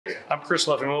I'm Chris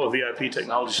Leffingwell with VIP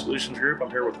Technology Solutions Group. I'm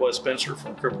here with Wes Spencer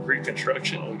from Cripple Creek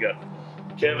Construction. We got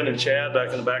Kevin and Chad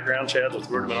back in the background. Chad's with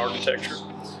Rudiment Architecture.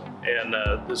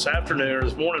 And this afternoon or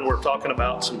this morning, we're talking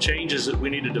about some changes that we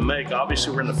needed to make.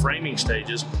 Obviously, we're in the framing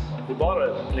stages. We bought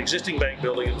an existing bank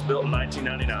building. It was built in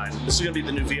 1999. This is going to be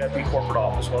the new VIP corporate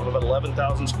office. We'll have about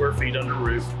 11,000 square feet under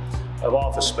roof of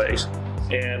office space.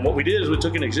 And what we did is we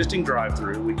took an existing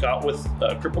drive-through. We got with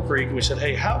Cripple Creek and we said,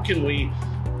 hey, how can we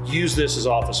use this as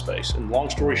office space? And long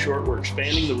story short, we're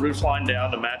expanding the roof line down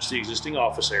to match the existing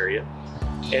office area.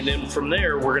 And then from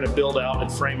there, we're going to build out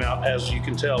and frame out. As you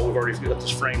can tell, we've already got this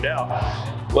framed out.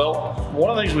 Well, one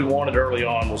of the things we wanted early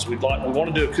on was we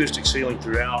wanted to do acoustic ceiling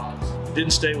throughout.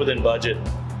 Didn't stay within budget.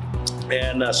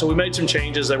 And so we made some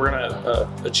changes that we're going to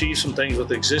achieve some things with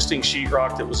the existing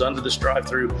sheetrock that was under this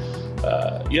drive-through.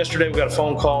 Yesterday we got a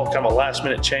phone call, kind of a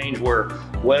last-minute change where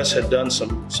Wes had done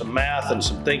some math and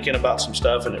some thinking about some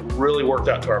stuff, and it really worked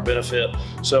out to our benefit.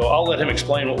 So I'll let him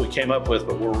explain what we came up with,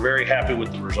 but we're very happy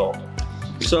with the result.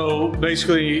 So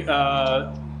basically,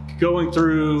 going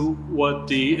through what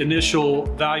the initial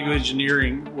value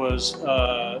engineering was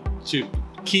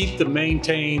to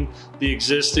maintain the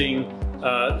existing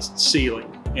ceiling.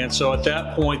 And so at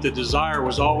that point, the desire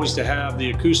was always to have the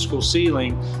acoustical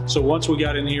ceiling. So once we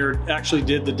got in here, actually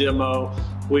did the demo,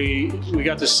 we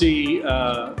got to see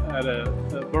at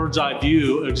a bird's eye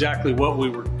view exactly what we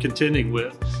were contending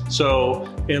with. So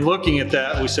in looking at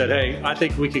that, we said, hey, I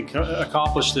think we can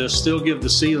accomplish this, still give the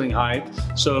ceiling height.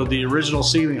 So the original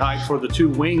ceiling height for the two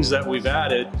wings that we've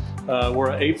added were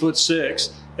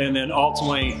 8'6", and then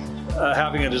ultimately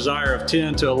having a desire of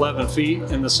 10 to 11 feet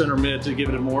in the center mid to give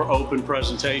it a more open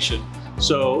presentation.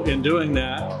 So in doing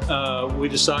that, we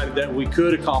decided that we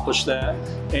could accomplish that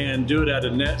and do it at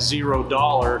a net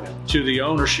 $0 to the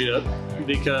ownership,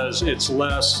 because it's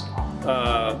less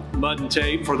mud and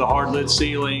tape for the hard lid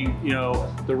ceiling, you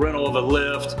know, the rental of a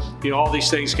lift, you know, all these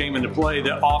things came into play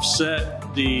that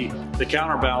offset the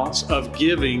counterbalance of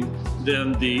giving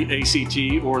them the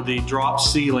ACT or the drop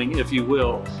ceiling, if you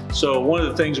will. So one of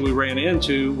the things we ran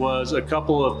into was a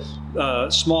couple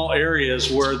of small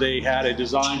areas where they had a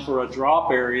design for a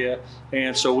drop area,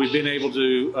 and so we've been able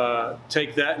to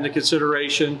take that into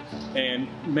consideration and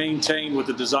maintain with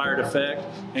the desired effect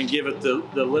and give it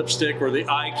the lipstick or the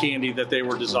eye candy that they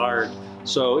were desired.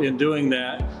 So in doing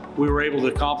that, we were able to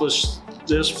accomplish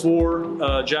this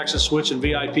for Jackson Switch and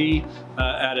VIP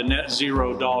at a net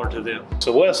 $0 to them.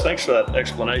 So Wes, thanks for that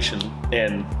explanation.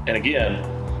 And again,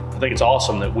 I think it's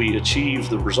awesome that we achieved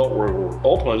the result we were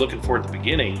ultimately looking for at the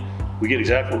beginning. We get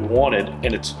exactly what we wanted,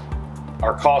 and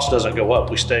our cost doesn't go up.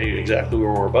 We stay exactly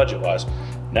where we were budget-wise.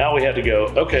 Now we had to go,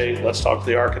 okay, let's talk to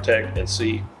the architect and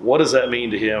see what does that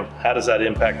mean to him? How does that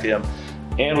impact him?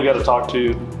 And we got to talk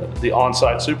to the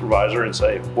on-site supervisor and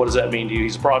say, what does that mean to you?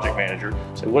 He's a project manager.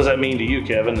 So what does that mean to you,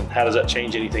 Kevin? And how does that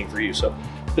change anything for you? So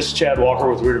this is Chad Walker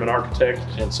with Rudiment Architect.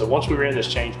 And so once we ran this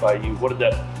change by you, did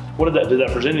that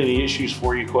present any issues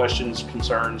for you, questions,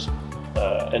 concerns?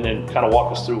 And then kind of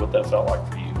walk us through what that felt like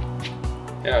for you.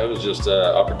 Yeah, it was just an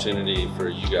opportunity for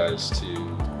you guys to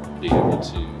be able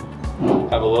to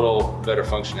have a little better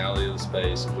functionality of the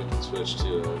space if we can switch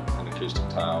to an acoustic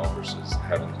tile versus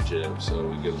having the jib, so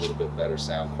we get a little bit better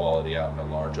sound quality out in a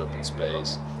large open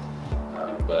space.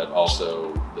 But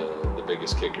also the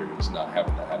biggest kicker is not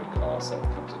having the added cost that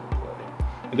comes into play.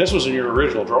 And this was in your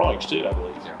original drawings too, I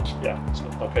believe. Yeah. So,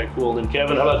 okay, cool. And then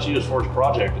Kevin, how about you as far as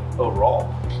project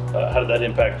overall? How did that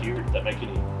impact you? Did that make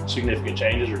any significant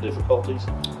changes or difficulties?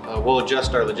 We'll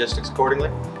adjust our logistics accordingly,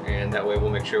 and that way we'll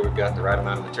make sure we've got the right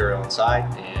amount of material on site,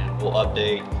 and we'll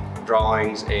update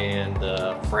drawings and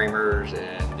the framers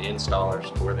and the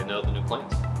installers to where they know the new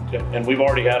plans. Okay. And we've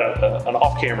already had an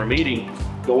off-camera meeting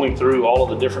going through all of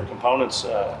the different components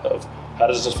of how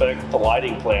does this affect the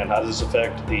lighting plan, how does this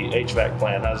affect the HVAC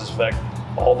plan, how does this affect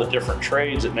all the different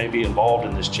trades that may be involved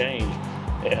in this change.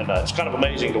 And it's kind of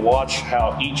amazing to watch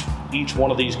how each one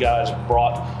of these guys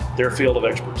brought their field of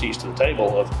expertise to the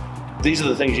table of, these are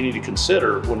the things you need to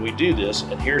consider when we do this,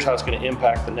 and here's how it's going to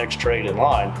impact the next trade in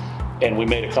line. And we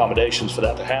made accommodations for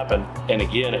that to happen. And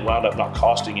again, it wound up not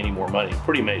costing any more money.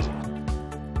 Pretty amazing.